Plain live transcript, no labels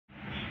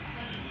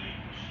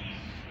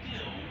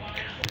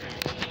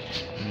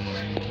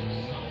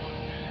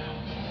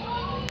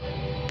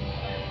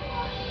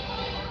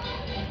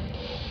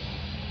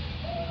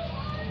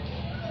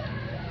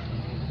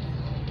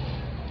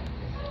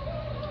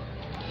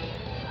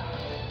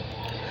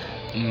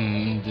No,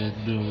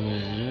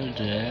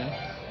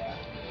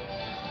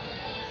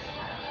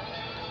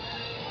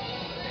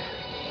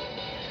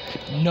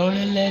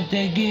 let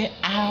they get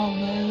out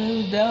of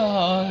the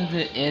door.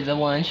 It's a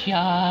one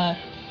shot.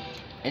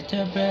 It's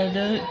a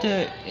better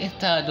it's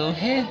to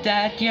hit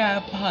that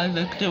job.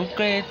 Look too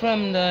great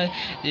from the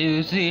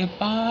UC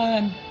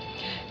bond.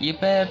 You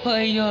better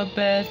put your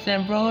best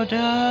and roll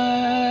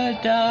the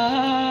down.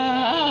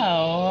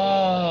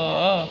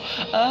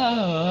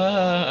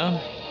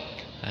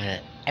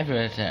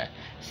 Everyone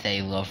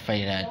say little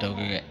afraid that don't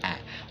get at.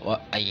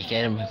 What are you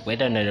getting me?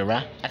 Wait another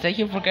round. I think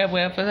you forget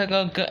where I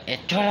go good.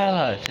 It's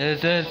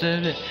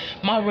 $12.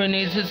 My room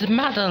needs his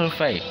matter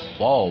face.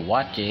 Whoa,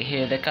 watch it,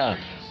 here they come.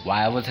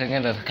 Why I was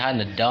thinking that's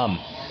kinda dumb.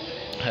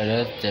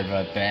 Hello,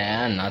 different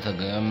band, not a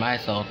good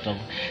myself.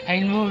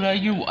 Hey, Moon, are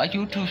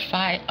you too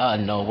shy?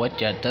 No, what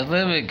your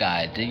delivery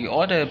guy? Did you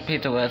order a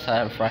pizza with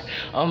a fry?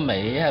 Oh,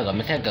 me, yeah, let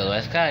me take a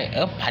let's go.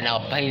 Up, I know,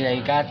 pay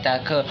they got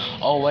that cook.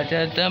 Oh, what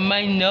the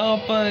my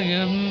no, but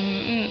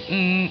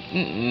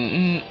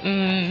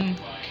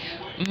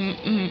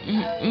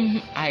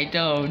I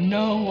don't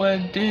know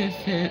what this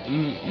is.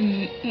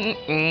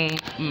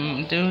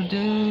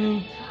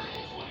 Do.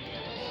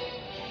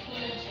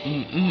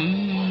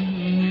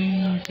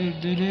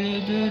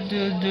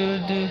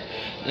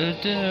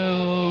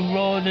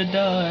 Roll the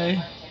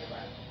die.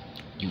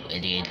 You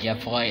idiot, you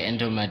fly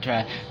into my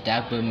trap.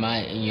 That with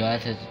my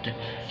yours.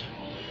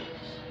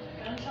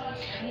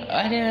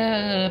 I did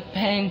a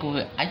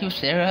penguin. Are you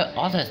serious?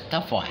 All the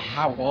stuff for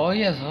how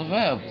warriors are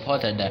very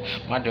important.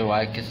 What do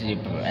I kiss you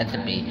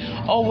recipe?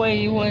 Oh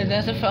wait,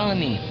 that's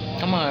funny.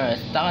 Come on,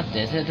 start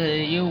this.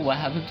 You will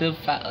have to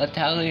fight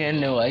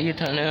Italian. Are you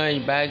turning on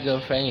your bad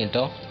girlfriend? You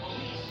don't.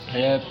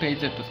 Yeah,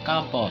 pizza to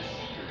scalpel.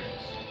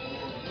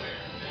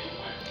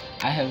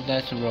 I have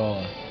that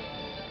roll.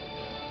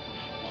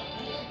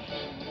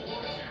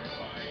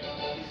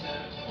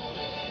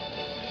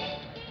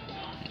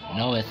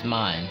 No, it's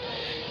mine.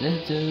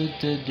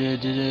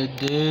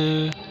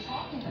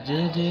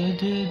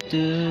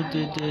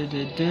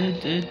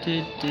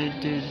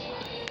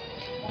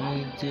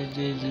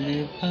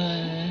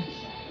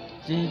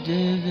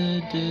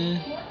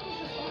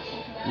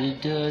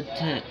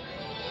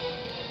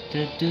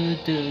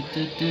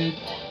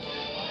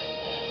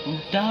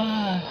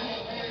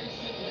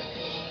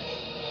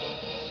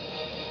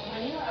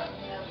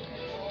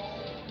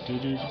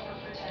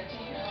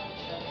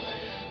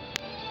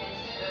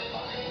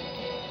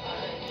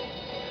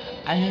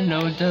 I don't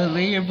know the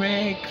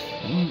lyrics.